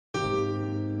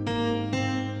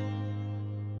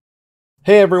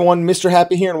Hey everyone, Mr.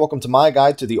 Happy here and welcome to my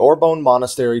guide to the Orbonne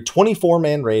Monastery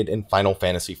 24-man raid in Final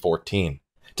Fantasy XIV.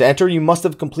 To enter, you must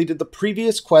have completed the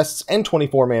previous quests and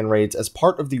 24-man raids as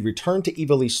part of the Return to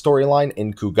Ivali storyline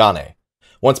in Kugane.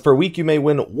 Once per week, you may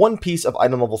win one piece of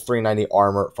item level 390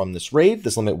 armor from this raid.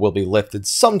 This limit will be lifted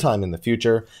sometime in the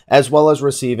future, as well as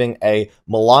receiving a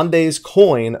Melande's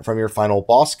coin from your final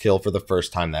boss kill for the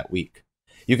first time that week.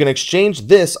 You can exchange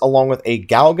this along with a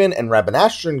Galgan and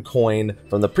Rabanastron coin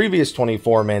from the previous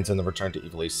 24-mans in the Return to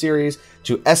Ivali series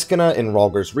to Eskina in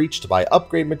Rhalgr's Reach to buy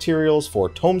upgrade materials for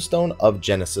Tombstone of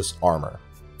Genesis armor.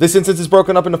 This instance is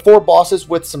broken up into 4 bosses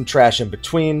with some trash in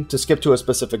between. To skip to a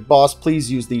specific boss,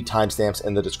 please use the timestamps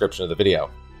in the description of the video.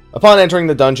 Upon entering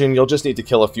the dungeon, you'll just need to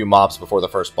kill a few mobs before the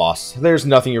first boss. There's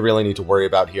nothing you really need to worry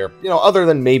about here, other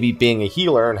than maybe being a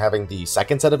healer and having the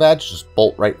second set of badges just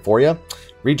bolt right for you.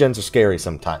 Regens are scary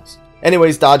sometimes.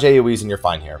 Anyways, dodge AoEs and you're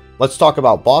fine here. Let's talk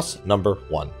about boss number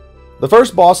 1. The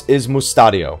first boss is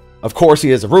Mustadio. Of course, he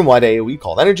has a room-wide AoE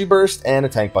called Energy Burst and a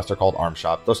tank buster called Arm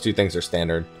Shot. Those two things are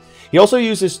standard. He also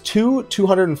uses two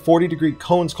 240-degree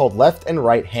cones called Left and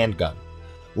Right Handgun.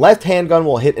 Left handgun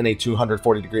will hit in a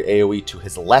 240-degree AoE to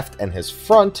his left and his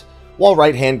front, while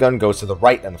right handgun goes to the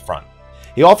right and the front.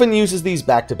 He often uses these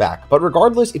back to back, but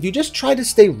regardless, if you just try to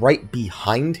stay right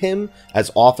behind him as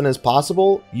often as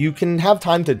possible, you can have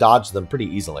time to dodge them pretty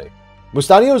easily.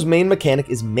 Mustadio's main mechanic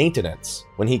is maintenance.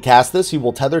 When he casts this, he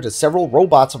will tether to several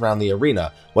robots around the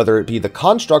arena, whether it be the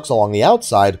constructs along the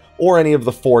outside or any of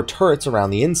the 4 turrets around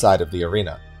the inside of the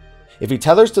arena. If he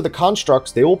tethers to the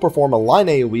constructs, they will perform a line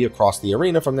AoE across the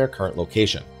arena from their current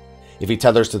location. If he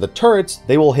tethers to the turrets,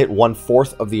 they will hit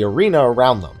 1/4 of the arena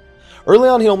around them. Early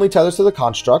on, he only tethers to the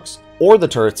constructs or the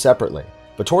turrets separately,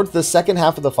 but towards the second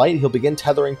half of the fight, he'll begin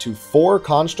tethering to 4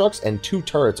 constructs and 2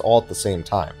 turrets all at the same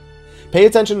time. Pay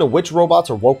attention to which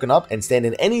robots are woken up and stand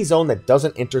in any zone that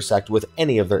doesn't intersect with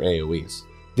any of their AoEs.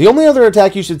 The only other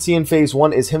attack you should see in Phase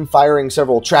 1 is him firing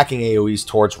several tracking AoEs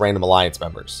towards random Alliance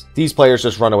members. These players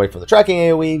just run away from the tracking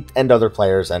AoE and other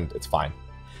players, and it's fine.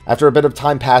 After a bit of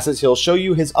time passes, he'll show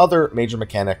you his other major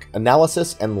mechanic,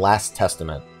 Analysis and Last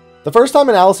Testament. The first time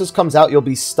Analysis comes out, you'll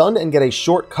be stunned and get a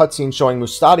short cutscene showing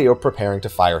Mustadio preparing to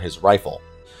fire his rifle.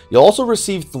 You'll also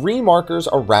receive 3 markers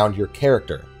around your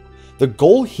character. The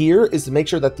goal here is to make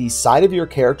sure that the side of your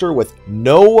character with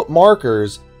no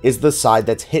markers is the side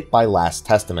that's hit by Last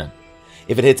Testament.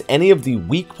 If it hits any of the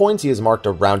weak points he has marked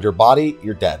around your body,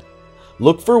 you're dead.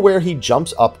 Look for where he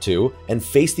jumps up to and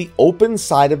face the open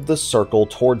side of the circle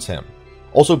towards him.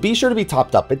 Also, be sure to be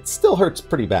topped up, it still hurts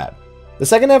pretty bad. The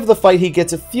second half of the fight, he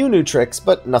gets a few new tricks,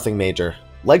 but nothing major.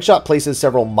 Legshot places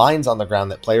several mines on the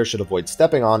ground that players should avoid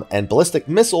stepping on, and Ballistic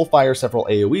Missile fires several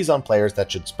AoEs on players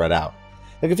that should spread out.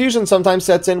 The confusion sometimes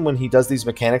sets in when he does these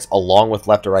mechanics along with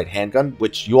left or right handgun,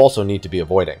 which you also need to be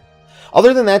avoiding.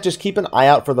 Other than that, just keep an eye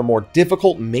out for the more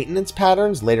difficult maintenance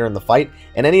patterns later in the fight,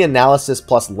 and any Analysis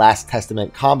plus Last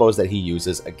Testament combos that he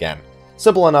uses again.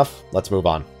 Simple enough, let's move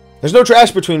on. There's no trash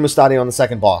between Mustadio and the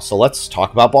second boss, so let's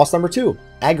talk about boss number 2,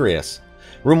 Agrias.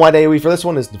 Room-wide AoE for this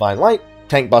one is Divine Light,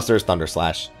 Tank Busters, Thunder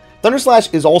Slash. Thunder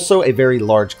Slash is also a very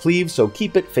large cleave, so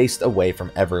keep it faced away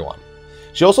from everyone.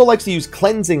 She also likes to use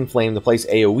Cleansing Flame to place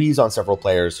AoEs on several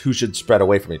players who should spread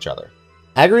away from each other.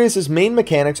 Agrias' main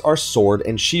mechanics are Sword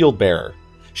and Shield Bearer.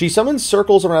 She summons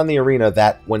circles around the arena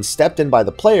that, when stepped in by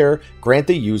the player, grant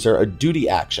the user a duty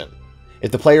action.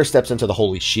 If the player steps into the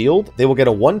Holy Shield, they will get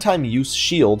a one-time use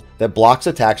shield that blocks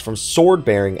attacks from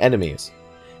sword-bearing enemies.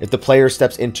 If the player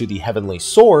steps into the Heavenly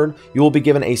Sword, you will be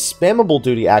given a spammable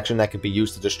duty action that can be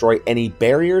used to destroy any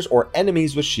barriers or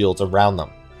enemies with shields around them.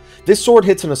 This sword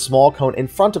hits in a small cone in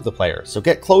front of the player, so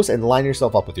get close and line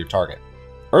yourself up with your target.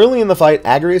 Early in the fight,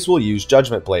 Agrias will use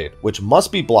Judgment Blade, which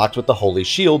must be blocked with the Holy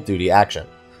Shield duty action.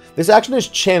 This action is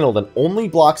channeled and only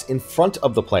blocks in front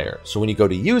of the player, so when you go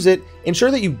to use it,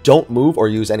 ensure that you don't move or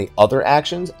use any other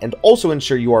actions, and also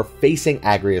ensure you are facing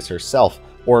Agrias herself,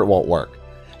 or it won't work.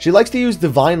 She likes to use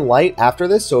Divine Light after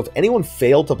this, so if anyone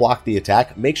failed to block the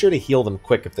attack, make sure to heal them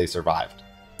quick if they survived.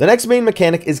 The next main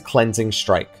mechanic is Cleansing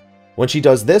Strike. When she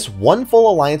does this, one full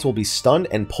alliance will be stunned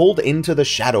and pulled into the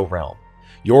Shadow Realm.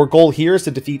 Your goal here is to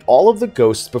defeat all of the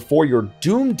ghosts before your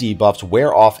Doom debuffs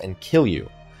wear off and kill you.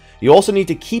 You also need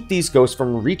to keep these ghosts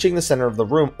from reaching the center of the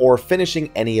room or finishing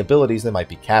any abilities they might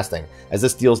be casting, as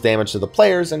this deals damage to the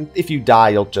players, and if you die,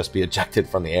 you'll just be ejected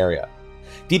from the area.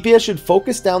 DPS should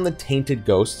focus down the tainted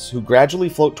ghosts who gradually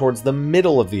float towards the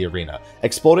middle of the arena,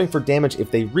 exploding for damage if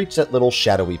they reach that little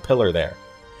shadowy pillar there.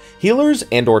 Healers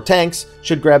and or tanks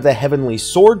should grab the Heavenly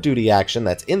Sword duty action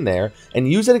that's in there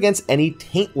and use it against any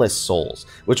taintless souls,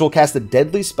 which will cast a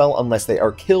deadly spell unless they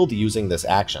are killed using this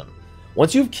action.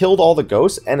 Once you've killed all the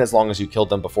ghosts, and as long as you killed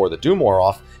them before the doom wore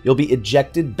off, you'll be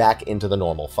ejected back into the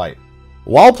normal fight.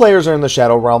 While players are in the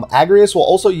Shadow Realm, Agrias will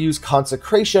also use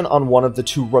Consecration on one of the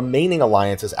 2 remaining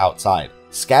alliances outside,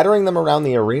 scattering them around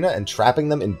the arena and trapping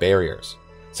them in barriers.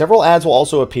 Several ads will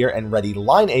also appear and ready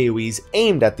line AoEs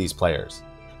aimed at these players.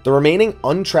 The remaining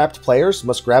untrapped players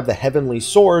must grab the Heavenly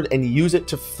Sword and use it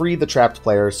to free the trapped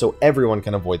players so everyone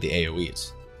can avoid the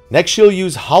AoEs. Next, she'll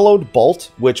use Hollowed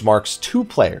Bolt, which marks 2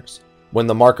 players. When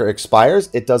the marker expires,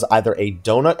 it does either a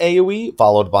donut AoE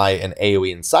followed by an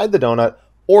AoE inside the donut,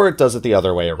 or it does it the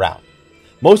other way around.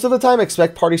 Most of the time,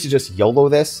 expect parties to just YOLO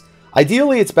this.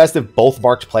 Ideally, it's best if both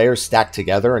marked players stack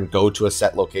together and go to a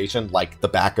set location, like the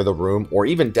back of the room or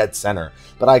even dead center,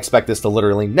 but I expect this to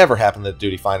literally never happen to the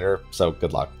Duty Finder, so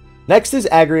good luck. Next is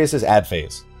Agrias' ad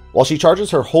phase. While she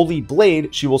charges her Holy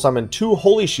Blade, she will summon 2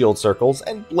 Holy Shield circles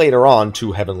and later on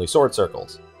 2 Heavenly Sword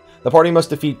circles. The party must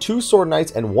defeat 2 Sword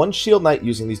Knights and 1 Shield Knight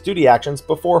using these duty actions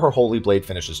before her Holy Blade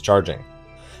finishes charging.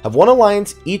 Have 1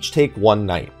 alliance each take 1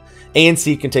 Knight. A and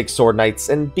C can take Sword Knights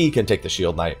and B can take the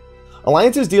Shield Knight.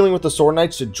 Alliances dealing with the Sword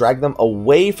Knights should drag them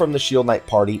away from the Shield Knight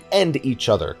party and each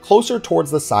other, closer towards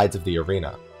the sides of the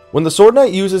arena. When the Sword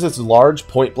Knight uses its large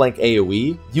point-blank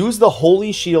AoE, use the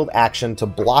Holy Shield action to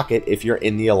block it if you're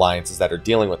in the alliances that are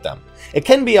dealing with them. It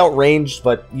can be outranged,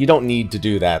 but you don't need to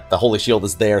do that. The Holy Shield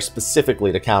is there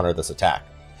specifically to counter this attack.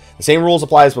 The same rules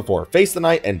apply as before. Face the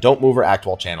Knight and don't move or act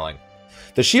while channeling.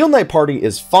 The Shield Knight party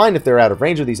is fine if they're out of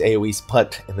range of these AoEs,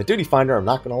 but in the Duty Finder, I'm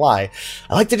not going to lie,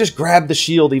 I like to just grab the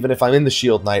shield even if I'm in the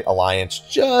Shield Knight alliance,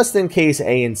 just in case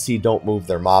A and C don't move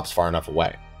their mobs far enough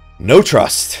away. No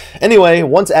trust. Anyway,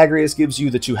 once Agrias gives you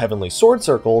the 2 Heavenly Sword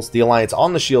circles, the alliance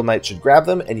on the Shield Knight should grab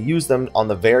them and use them on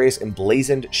the various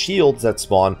emblazoned shields that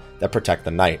spawn that protect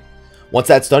the Knight. Once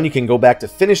that's done, you can go back to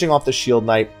finishing off the Shield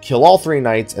Knight, kill all 3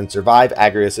 Knights, and survive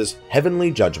Agrias'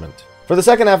 Heavenly Judgment. For the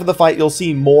second half of the fight, you'll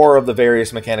see more of the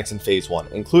various mechanics in Phase 1,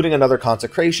 including another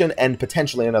Consecration and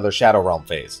potentially another Shadow Realm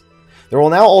phase. There will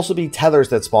now also be tethers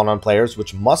that spawn on players,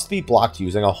 which must be blocked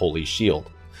using a Holy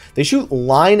Shield. They shoot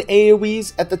line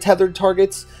AoEs at the tethered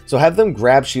targets, so have them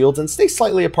grab shields and stay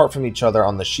slightly apart from each other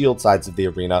on the shield sides of the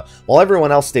arena, while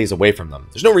everyone else stays away from them.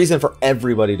 There's no reason for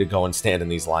everybody to go and stand in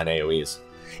these line AoEs.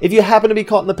 If you happen to be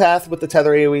caught in the path with the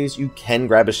tether AoEs, you can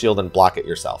grab a shield and block it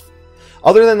yourself.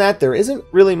 Other than that, there isn't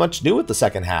really much new with the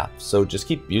second half, so just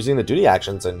keep using the duty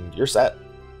actions and you're set.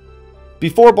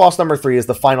 Before boss number 3 is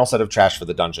the final set of trash for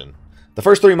the dungeon. The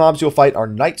first 3 mobs you'll fight are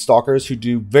Night Stalkers who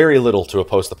do very little to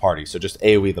oppose the party, so just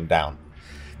AoE them down.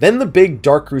 Then the big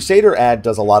Dark Crusader ad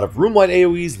does a lot of room-wide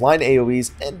AoEs, line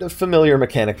AoEs, and a familiar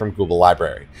mechanic from Google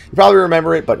Library. You probably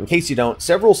remember it, but in case you don't,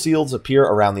 several seals appear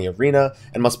around the arena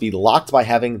and must be locked by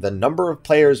having the number of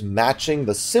players matching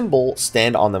the symbol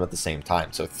stand on them at the same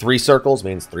time. So 3 circles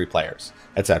means 3 players,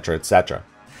 etc, etc.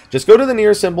 Just go to the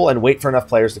nearest symbol and wait for enough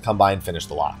players to come by and finish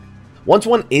the lock. Once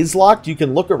one is locked, you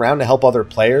can look around to help other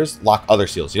players lock other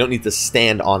seals. You don't need to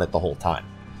stand on it the whole time.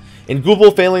 In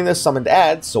Google, failing this summoned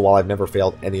ads, so while I've never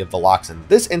failed any of the locks in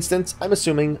this instance, I'm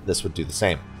assuming this would do the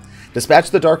same.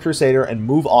 Dispatch the Dark Crusader and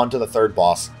move on to the third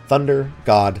boss, Thunder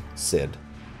God Sid.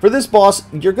 For this boss,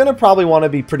 you're going to probably want to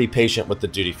be pretty patient with the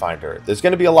Duty Finder. There's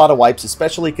going to be a lot of wipes,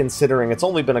 especially considering it's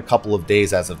only been a couple of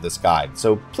days as of this guide,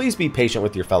 so please be patient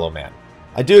with your fellow man.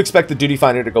 I do expect the Duty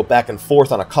Finder to go back and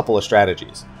forth on a couple of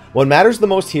strategies. What matters the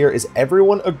most here is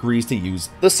everyone agrees to use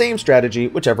the same strategy,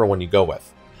 whichever one you go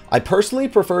with. I personally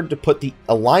preferred to put the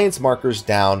alliance markers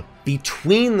down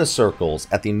between the circles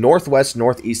at the northwest,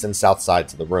 northeast, and south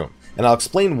sides of the room, and I'll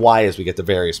explain why as we get to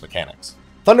various mechanics.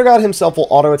 Thunder God himself will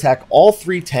auto-attack all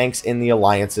 3 tanks in the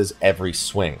alliances every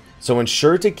swing, so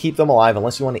ensure to keep them alive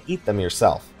unless you want to eat them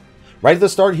yourself. Right at the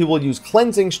start, he will use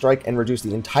Cleansing Strike and reduce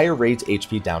the entire raid's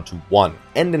HP down to 1,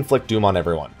 and inflict Doom on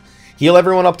everyone. Heal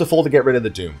everyone up to full to get rid of the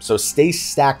Doom, so stay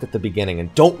stacked at the beginning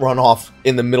and don't run off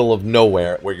in the middle of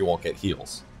nowhere where you won't get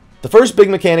heals. The first big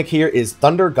mechanic here is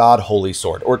Thunder God Holy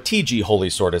Sword, or TG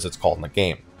Holy Sword as it's called in the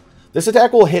game. This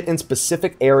attack will hit in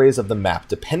specific areas of the map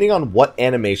depending on what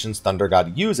animations Thunder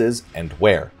God uses and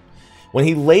where. When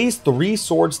he lays 3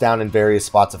 swords down in various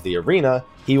spots of the arena,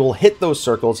 he will hit those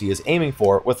circles he is aiming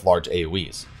for with large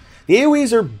AoEs. The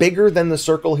AoEs are bigger than the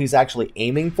circle he's actually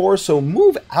aiming for, so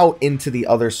move out into the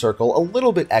other circle a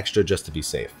little bit extra just to be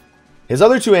safe. His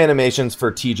other 2 animations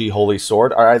for TG Holy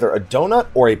Sword are either a donut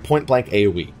or a point-blank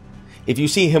AoE. If you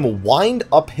see him wind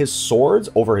up his swords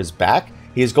over his back,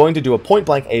 he is going to do a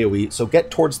point-blank AoE, so get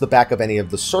towards the back of any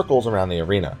of the circles around the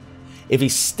arena. If he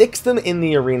sticks them in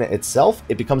the arena itself,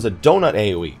 it becomes a donut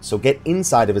AoE, so get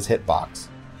inside of his hitbox.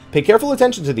 Pay careful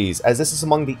attention to these, as this is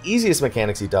among the easiest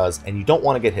mechanics he does, and you don't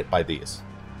want to get hit by these.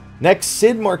 Next,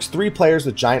 Sid marks 3 players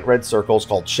with giant red circles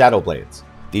called Shadow Blades.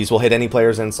 These will hit any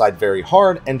players inside very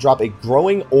hard and drop a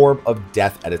growing orb of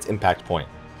death at its impact point.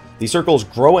 These circles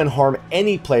grow and harm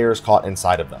any players caught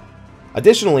inside of them.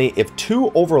 Additionally, if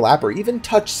 2 overlap or even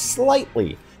touch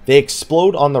slightly, they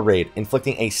explode on the raid,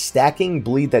 inflicting a stacking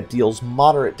bleed that deals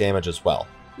moderate damage as well.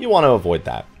 You want to avoid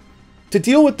that. To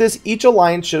deal with this, each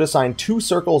alliance should assign 2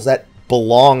 circles that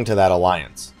belong to that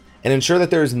alliance, and ensure that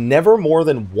there is never more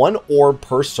than 1 orb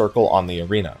per circle on the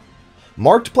arena.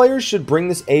 Marked players should bring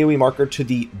this AoE marker to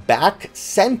the back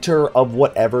center of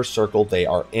whatever circle they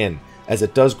are in, as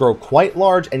it does grow quite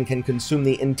large and can consume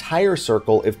the entire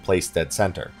circle if placed dead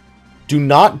center. Do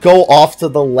not go off to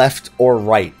the left or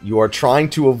right. You are trying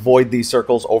to avoid these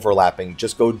circles overlapping.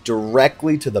 Just go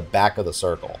directly to the back of the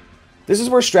circle. This is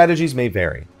where strategies may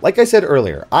vary. Like I said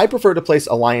earlier, I prefer to place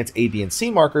Alliance A, B, and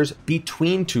C markers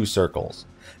between 2 circles.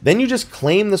 Then you just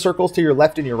claim the circles to your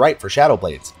left and your right for Shadow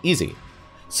Blades. Easy.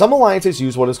 Some alliances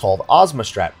use what is called Ozma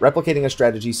Strat, replicating a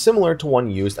strategy similar to one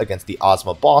used against the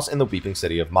Ozma boss in the Weeping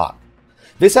City of Mott.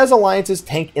 This has alliances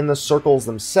tank in the circles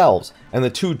themselves, and the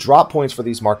 2 drop points for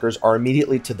these markers are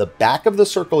immediately to the back of the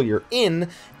circle you're in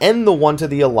and the one to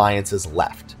the alliance's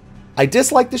left. I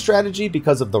dislike the strategy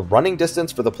because of the running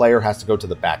distance for the player has to go to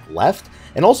the back left,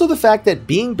 and also the fact that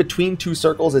being between 2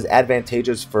 circles is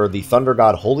advantageous for the Thunder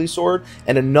God Holy Sword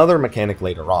and another mechanic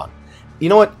later on. You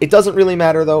know what? It doesn't really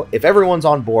matter though. If everyone's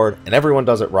on board and everyone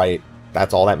does it right,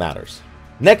 that's all that matters.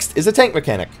 Next is a tank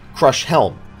mechanic, Crush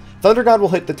Helm. Thunder God will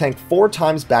hit the tank 4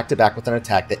 times back to back with an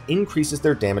attack that increases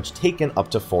their damage taken up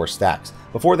to 4 stacks,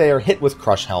 before they are hit with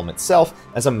Crush Helm itself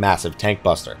as a massive tank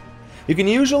buster. You can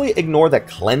usually ignore that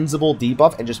cleansable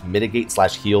debuff and just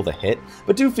mitigate/heal the hit,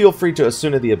 but do feel free to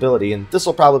Asuna the ability, and this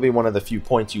will probably be one of the few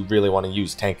points you really want to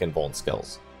use tank and Vuln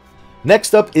skills.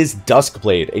 Next up is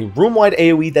Duskblade, a room-wide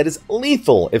AoE that is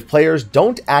lethal if players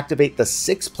don't activate the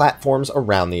 6 platforms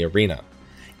around the arena.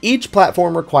 Each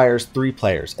platform requires 3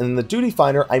 players, and in the Duty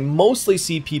Finder, I mostly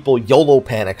see people YOLO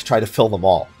panics try to fill them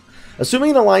all.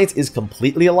 Assuming an alliance is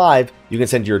completely alive, you can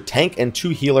send your tank and 2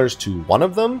 healers to one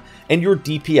of them, and your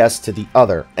DPS to the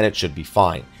other, and it should be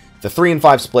fine. The 3 and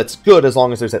 5 split's good as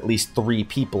long as there's at least 3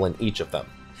 people in each of them.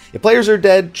 If players are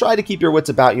dead, try to keep your wits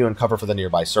about you and cover for the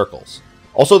nearby circles.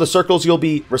 Also, the circles you'll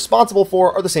be responsible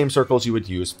for are the same circles you would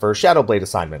use for Shadowblade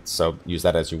assignments, so use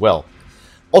that as you will.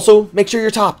 Also, make sure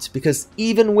you're topped, because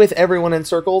even with everyone in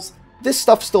circles, this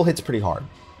stuff still hits pretty hard.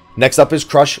 Next up is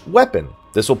Crush Weapon.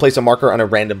 This will place a marker on a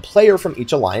random player from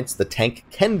each alliance. The tank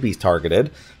can be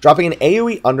targeted, dropping an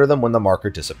AoE under them when the marker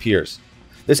disappears.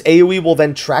 This AoE will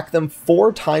then track them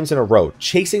 4 times in a row,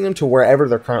 chasing them to wherever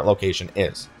their current location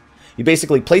is. You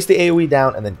basically place the AoE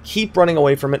down and then keep running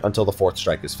away from it until the 4th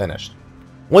strike is finished.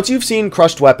 Once you've seen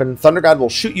Crushed Weapon, Thunder God will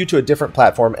shoot you to a different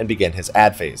platform and begin his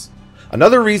ad phase.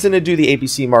 Another reason to do the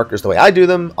ABC markers the way I do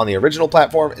them on the original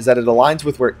platform is that it aligns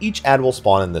with where each ad will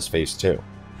spawn in this phase too.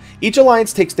 Each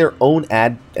alliance takes their own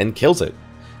ad and kills it.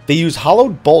 They use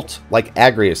Hollowed Bolt like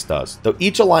Agrius does, though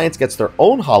each alliance gets their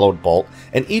own Hollowed Bolt,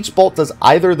 and each bolt does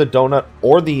either the donut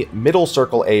or the middle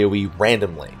circle AoE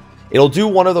randomly. It'll do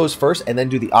one of those first and then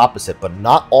do the opposite, but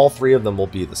not all 3 of them will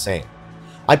be the same.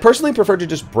 I personally prefer to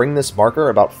just bring this marker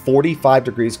about 45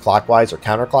 degrees clockwise or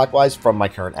counterclockwise from my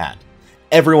current ad.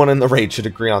 Everyone in the raid should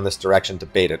agree on this direction to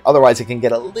bait it, otherwise it can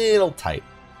get a little tight.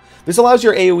 This allows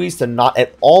your AoEs to not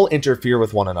at all interfere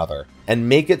with one another, and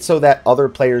make it so that other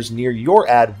players near your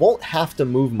ad won't have to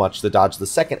move much to dodge the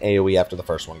second AoE after the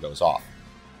first one goes off.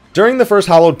 During the first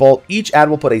Hollowed Bolt, each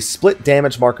ad will put a split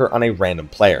damage marker on a random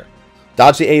player.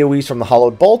 Dodge the AoEs from the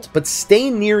Hollowed Bolt, but stay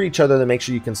near each other to make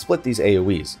sure you can split these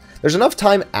AoEs. There's enough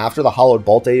time after the Hollowed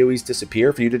Bolt AoEs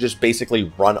disappear for you to just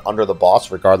basically run under the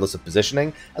boss regardless of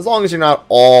positioning, as long as you're not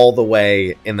all the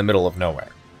way in the middle of nowhere.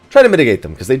 Try to mitigate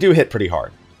them, because they do hit pretty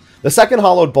hard. The second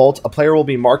Hollowed Bolt, a player will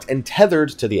be marked and tethered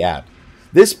to the ad.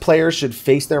 This player should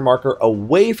face their marker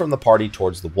away from the party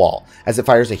towards the wall, as it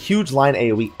fires a huge line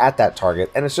AoE at that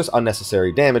target, and it's just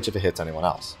unnecessary damage if it hits anyone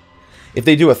else. If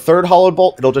they do a third Hollowed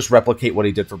Bolt, it'll just replicate what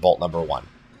he did for Bolt number 1.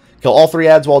 Kill all 3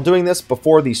 ads while doing this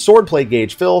before the Swordplay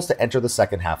gauge fills to enter the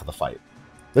second half of the fight.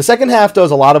 The second half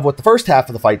does a lot of what the first half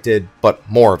of the fight did, but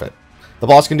more of it. The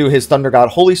boss can do his Thunder God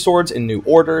Holy Swords in new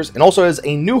orders, and also has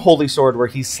a new Holy Sword where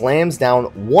he slams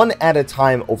down 1 at a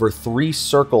time over 3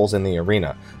 circles in the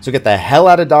arena, so get the hell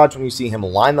out of dodge when you see him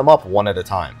line them up 1 at a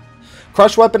time.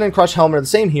 Crush Weapon and Crush Helm are the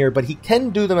same here, but he can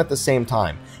do them at the same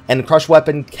time, and Crush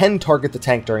Weapon can target the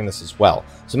tank during this as well,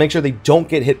 so make sure they don't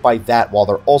get hit by that while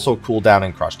they're also cooled down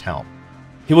in Crushed Helm.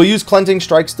 He will use Cleansing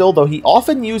Strike still, though he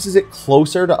often uses it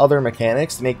closer to other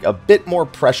mechanics to make a bit more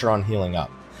pressure on healing up.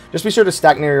 Just be sure to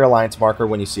stack near your alliance marker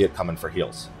when you see it coming for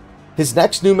heals. His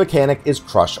next new mechanic is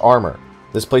Crush Armor.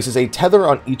 This places a tether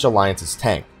on each alliance's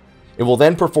tank. It will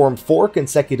then perform 4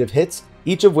 consecutive hits,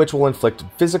 each of which will inflict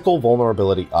physical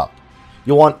vulnerability up.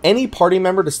 You'll want any party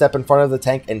member to step in front of the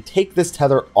tank and take this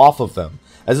tether off of them,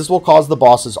 as this will cause the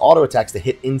boss's auto attacks to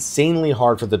hit insanely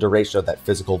hard for the duration of that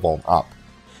physical vuln up.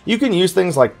 You can use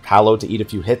things like Palo to eat a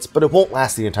few hits, but it won't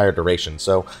last the entire duration,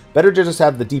 so better to just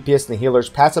have the DPS and the healers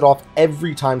pass it off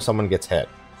every time someone gets hit.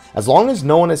 As long as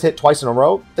no one is hit twice in a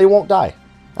row, they won't die.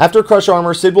 After Crush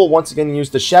Armor, Sid will once again use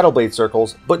the Shadow Blade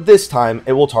circles, but this time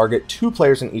it will target 2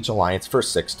 players in each alliance for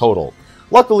 6 total.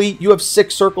 Luckily, you have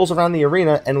 6 circles around the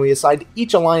arena, and we assigned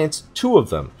each alliance 2 of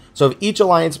them. So if each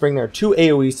alliance bring their 2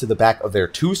 AoEs to the back of their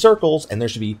 2 circles, and there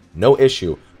should be no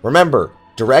issue. Remember,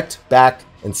 direct, back,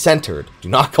 and centered. Do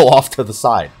not go off to the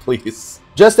side, please.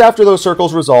 Just after those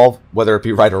circles resolve, whether it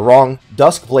be right or wrong,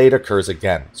 Duskblade occurs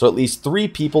again, so at least 3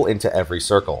 people into every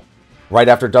circle. Right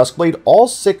after Duskblade, all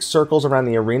 6 circles around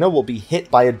the arena will be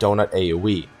hit by a donut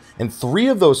AoE, and 3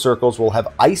 of those circles will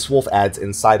have Ice Wolf adds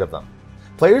inside of them.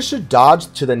 Players should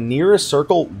dodge to the nearest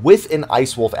circle with an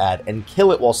Ice Wolf add and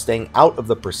kill it while staying out of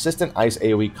the persistent ice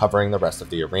AoE covering the rest of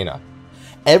the arena.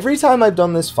 Every time I've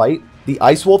done this fight, the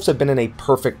Ice Wolves have been in a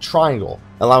perfect triangle,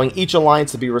 allowing each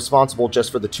alliance to be responsible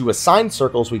just for the 2 assigned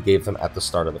circles we gave them at the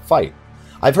start of the fight.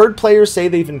 I've heard players say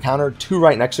they've encountered 2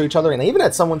 right next to each other, and I even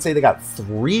had someone say they got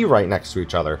 3 right next to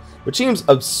each other, which seems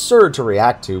absurd to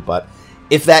react to, but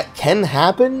if that can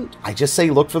happen, I just say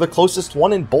look for the closest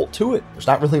one and bolt to it. There's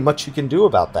not really much you can do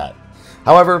about that.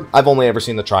 However, I've only ever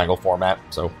seen the triangle format,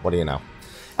 so what do you know?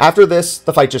 After this,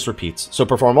 the fight just repeats, so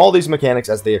perform all these mechanics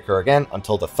as they occur again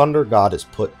until the Thunder God is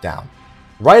put down.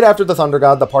 Right after the Thunder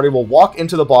God, the party will walk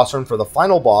into the boss room for the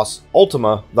final boss,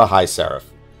 Ultima, the High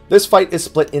Seraph. This fight is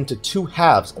split into 2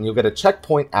 halves, and you'll get a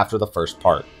checkpoint after the first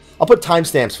part. I'll put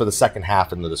timestamps for the second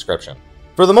half in the description.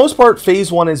 For the most part,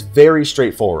 Phase 1 is very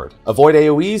straightforward. Avoid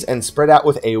AoEs and spread out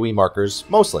with AoE markers,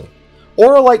 mostly.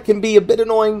 Aura Light can be a bit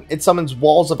annoying. It summons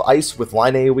walls of ice with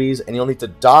line AoEs, and you'll need to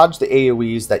dodge the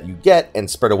AoEs that you get and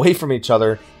spread away from each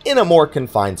other in a more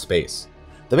confined space.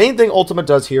 The main thing Ultima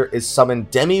does here is summon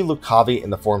Demi Lucavi in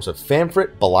the forms of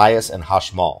Famfrit, Belias, and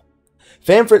Hashmal.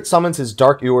 Famfrit summons his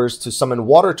Dark Ewers to summon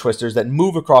water twisters that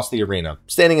move across the arena.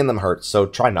 Standing in them hurts, so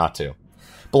try not to.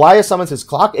 Belias summons his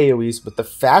clock AoEs, with the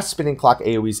fast-spinning clock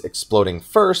AoEs exploding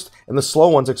first, and the slow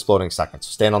ones exploding second.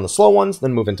 So stand on the slow ones,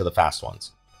 then move into the fast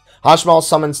ones. Hashmal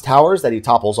summons towers that he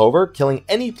topples over, killing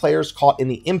any players caught in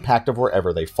the impact of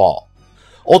wherever they fall.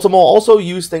 Ultima will also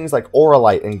use things like Aura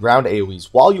Light and ground AoEs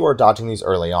while you are dodging these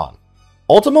early on.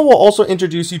 Ultima will also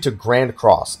introduce you to Grand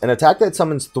Cross, an attack that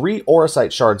summons 3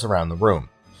 Auracite shards around the room.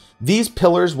 These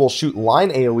pillars will shoot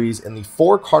line AoEs in the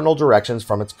 4 cardinal directions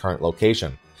from its current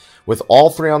location. With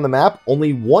all 3 on the map,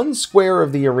 only 1 square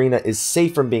of the arena is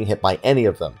safe from being hit by any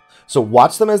of them, so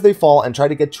watch them as they fall and try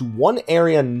to get to one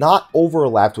area not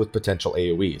overlapped with potential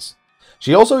AoEs.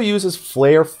 She also uses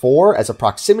Flare 4 as a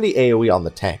proximity AoE on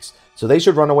the tanks, so they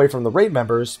should run away from the raid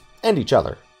members and each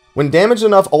other. When damaged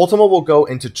enough, Ultima will go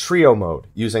into trio mode,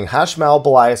 using Hashmal,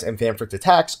 Belias, and Famfrit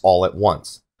attacks all at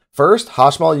once. First,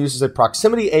 Hashmal uses a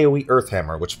proximity AoE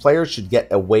Earthhammer, which players should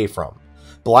get away from.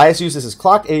 Belias uses his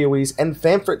clock AoEs, and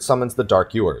Famfrit summons the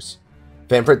Dark Ewers.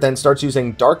 Famfrit then starts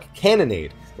using Dark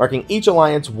Cannonade, marking each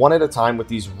alliance one at a time with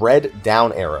these red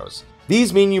down arrows.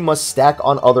 These mean you must stack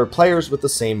on other players with the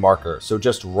same marker, so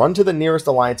just run to the nearest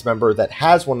alliance member that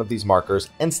has one of these markers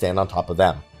and stand on top of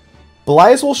them.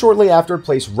 Belias will shortly after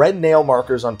place red nail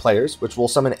markers on players, which will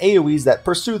summon AoEs that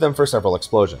pursue them for several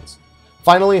explosions.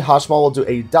 Finally, Hashmal will do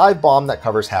a dive bomb that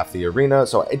covers half the arena,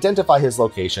 so identify his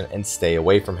location and stay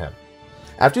away from him.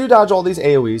 After you dodge all these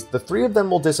AoEs, the 3 of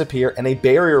them will disappear and a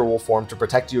barrier will form to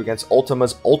protect you against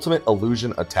Ultima's ultimate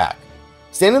illusion attack.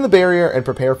 Stand in the barrier and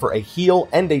prepare for a heal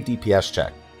and a DPS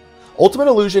check. Ultimate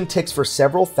illusion ticks for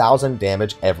several thousand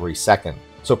damage every second,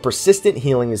 so persistent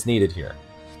healing is needed here.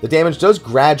 The damage does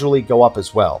gradually go up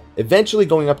as well, eventually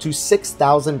going up to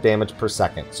 6,000 damage per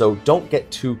second, so don't get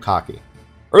too cocky.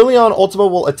 Early on, Ultima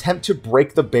will attempt to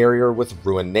break the barrier with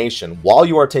Ruination while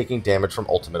you are taking damage from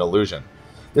Ultimate Illusion.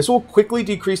 This will quickly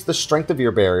decrease the strength of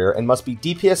your barrier and must be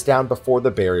DPS down before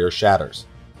the barrier shatters.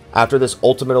 After this,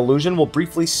 Ultimate Illusion will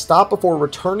briefly stop before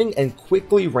returning and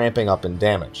quickly ramping up in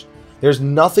damage. There's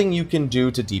nothing you can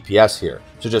do to DPS here,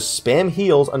 so just spam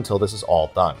heals until this is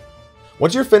all done.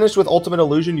 Once you're finished with Ultimate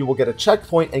Illusion, you will get a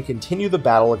checkpoint and continue the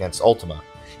battle against Ultima.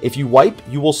 If you wipe,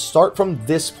 you will start from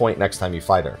this point next time you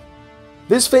fight her.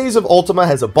 This phase of Ultima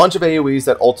has a bunch of AoEs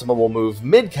that Ultima will move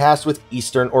mid-cast with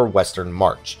Eastern or Western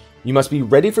March. You must be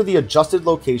ready for the adjusted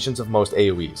locations of most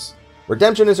AoEs.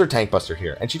 Redemption is her tank buster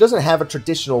here, and she doesn't have a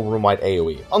traditional room-wide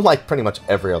AoE, unlike pretty much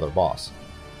every other boss.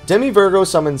 Demi-Virgo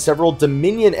summons several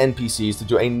Dominion NPCs to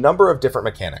do a number of different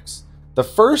mechanics. The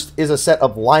first is a set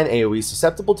of line AoEs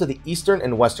susceptible to the eastern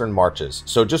and western marches,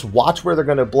 so just watch where they're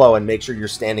going to blow and make sure you're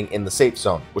standing in the safe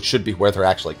zone, which should be where they're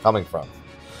actually coming from.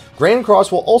 Grand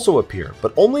Cross will also appear,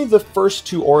 but only the first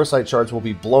 2 Auracite shards will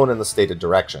be blown in the stated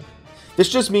direction. This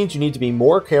just means you need to be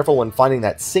more careful when finding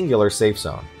that singular safe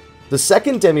zone. The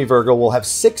second Demi-Virgo will have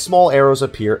 6 small arrows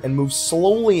appear and move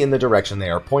slowly in the direction they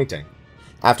are pointing.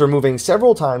 After moving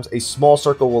several times, a small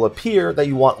circle will appear that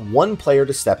you want one player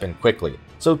to step in quickly,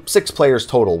 so 6 players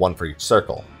total, 1 for each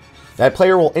circle. That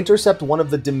player will intercept one of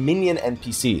the Dominion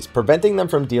NPCs, preventing them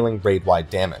from dealing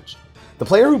raid-wide damage. The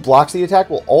player who blocks the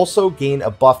attack will also gain a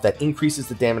buff that increases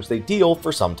the damage they deal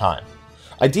for some time.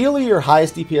 Ideally, your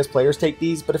highest DPS players take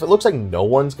these, but if it looks like no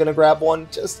one's going to grab one,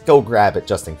 just go grab it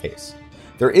just in case.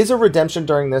 There is a redemption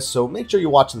during this, so make sure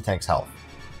you watch the tank's health.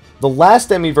 The last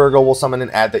Demi-Virgo will summon an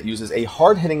ad that uses a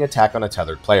hard-hitting attack on a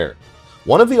tethered player.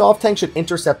 One of the off-tanks should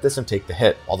intercept this and take the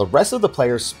hit, while the rest of the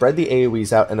players spread the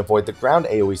AoEs out and avoid the ground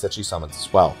AoEs that she summons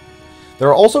as well. There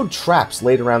are also traps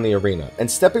laid around the arena, and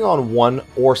stepping on one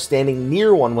or standing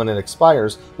near one when it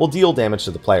expires will deal damage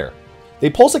to the player. They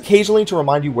pulse occasionally to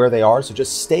remind you where they are, so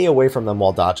just stay away from them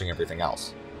while dodging everything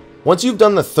else. Once you've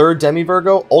done the third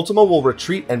Demi-Virgo, Ultima will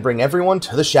retreat and bring everyone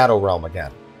to the Shadow Realm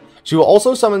again. She will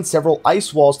also summon several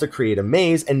ice walls to create a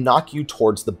maze and knock you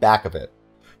towards the back of it.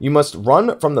 You must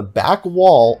run from the back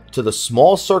wall to the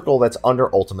small circle that's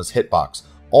under Ultima's hitbox,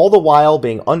 all the while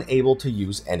being unable to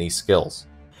use any skills.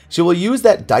 She will use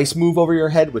that dice move over your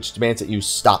head, which demands that you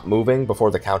stop moving before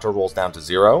the counter rolls down to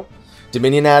 0.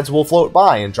 Dominion ads will float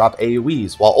by and drop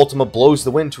AoEs, while Ultima blows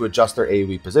the wind to adjust their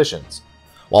AoE positions.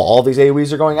 While all these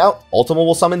AoEs are going out, Ultima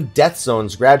will summon death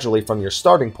zones gradually from your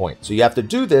starting point, so you have to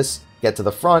do this, get to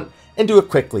the front, and do it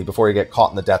quickly before you get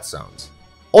caught in the death zones.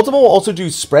 Ultima will also do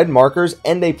spread markers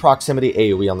and a proximity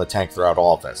AoE on the tank throughout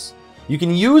all of this. You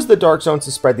can use the dark zones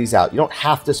to spread these out, you don't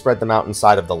have to spread them out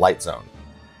inside of the light zone.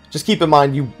 Just keep in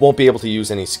mind you won't be able to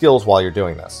use any skills while you're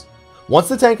doing this. Once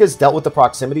the tank has dealt with the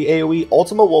proximity AoE,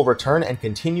 Ultima will return and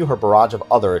continue her barrage of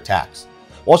other attacks.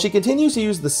 While she continues to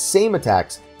use the same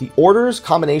attacks, the orders,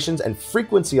 combinations, and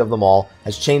frequency of them all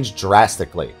has changed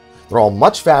drastically. They're all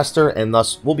much faster and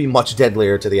thus will be much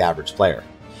deadlier to the average player.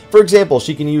 For example,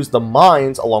 she can use the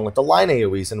mines along with the line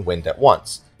AoEs and wind at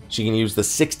once. She can use the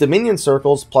 6 Dominion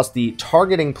circles plus the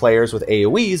targeting players with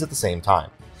AoEs at the same time.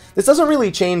 This doesn't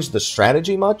really change the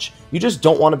strategy much, you just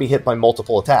don't want to be hit by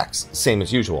multiple attacks, same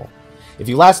as usual. If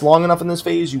you last long enough in this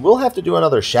phase, you will have to do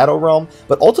another Shadow Realm,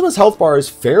 but Ultima's health bar is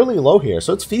fairly low here,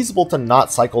 so it's feasible to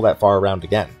not cycle that far around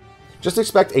again. Just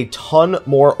expect a ton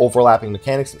more overlapping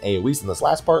mechanics and AoEs in this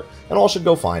last part, and all should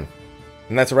go fine.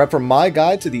 And that's a wrap for my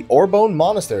guide to the Orbonne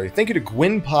Monastery. Thank you to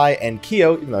Gwynpie and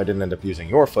Keo, even though I didn't end up using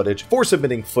your footage, for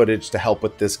submitting footage to help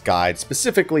with this guide,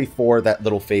 specifically for that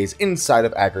little phase inside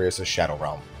of Agrias' Shadow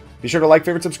Realm. Be sure to like,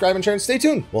 favorite, subscribe, and share, and stay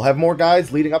tuned. We'll have more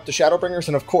guides leading up to Shadowbringers,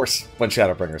 and of course, when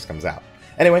Shadowbringers comes out.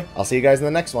 Anyway, I'll see you guys in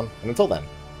the next one, and until then,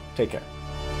 take care.